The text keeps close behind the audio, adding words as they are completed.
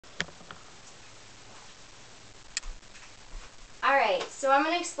Alright, so I'm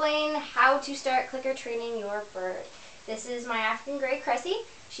going to explain how to start clicker training your bird. This is my African Gray Cressy.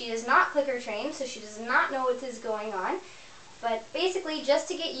 She is not clicker trained, so she does not know what is going on. But basically, just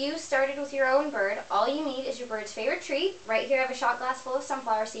to get you started with your own bird, all you need is your bird's favorite treat. Right here I have a shot glass full of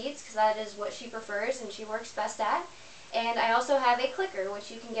sunflower seeds, because that is what she prefers and she works best at. And I also have a clicker,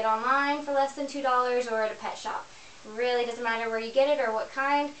 which you can get online for less than $2 or at a pet shop. It really doesn't matter where you get it or what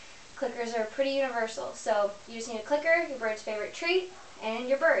kind. Clickers are pretty universal. So you just need a clicker, your bird's favorite treat, and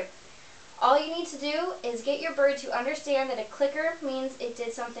your bird. All you need to do is get your bird to understand that a clicker means it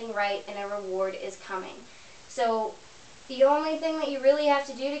did something right and a reward is coming. So the only thing that you really have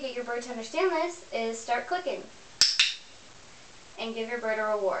to do to get your bird to understand this is start clicking and give your bird a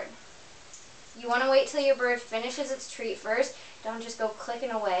reward. You want to wait till your bird finishes its treat first. Don't just go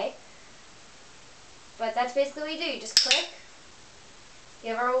clicking away. But that's basically what you do. You just click,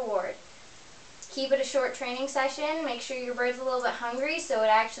 give a reward. Keep it a short training session. Make sure your bird's a little bit hungry so it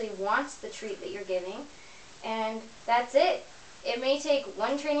actually wants the treat that you're giving. And that's it. It may take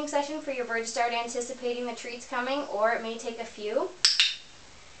one training session for your bird to start anticipating the treats coming, or it may take a few.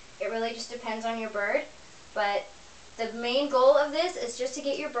 It really just depends on your bird. But the main goal of this is just to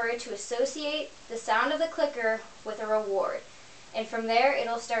get your bird to associate the sound of the clicker with a reward. And from there,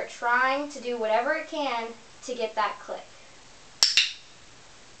 it'll start trying to do whatever it can to get that click.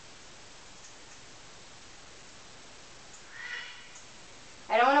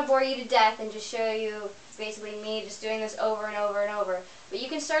 I don't want to bore you to death and just show you basically me just doing this over and over and over. But you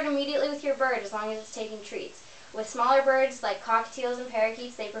can start immediately with your bird as long as it's taking treats. With smaller birds like cockatiels and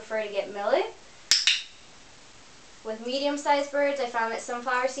parakeets, they prefer to get millet. With medium-sized birds, I found that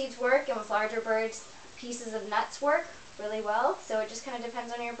sunflower seeds work, and with larger birds, pieces of nuts work really well. So it just kind of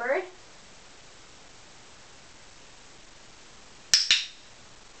depends on your bird.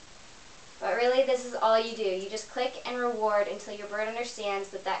 But really, this is all you do. You just click and reward until your bird understands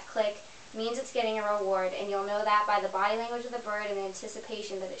that that click means it's getting a reward, and you'll know that by the body language of the bird and the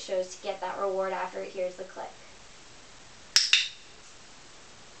anticipation that it shows to get that reward after it hears the click.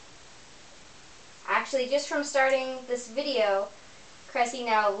 Actually, just from starting this video, Cressy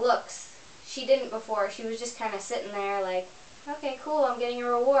now looks. She didn't before. She was just kind of sitting there like, okay, cool, I'm getting a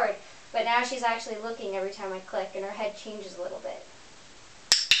reward. But now she's actually looking every time I click, and her head changes a little bit.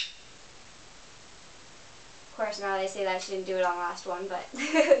 Of course, now that I say that, she didn't do it on the last one, but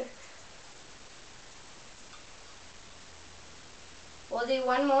we'll do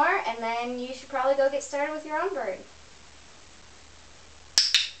one more, and then you should probably go get started with your own bird.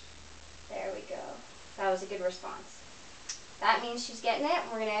 There we go. That was a good response. That means she's getting it.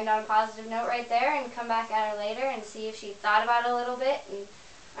 We're going to end on a positive note right there and come back at her later and see if she thought about it a little bit and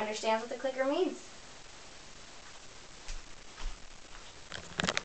understands what the clicker means.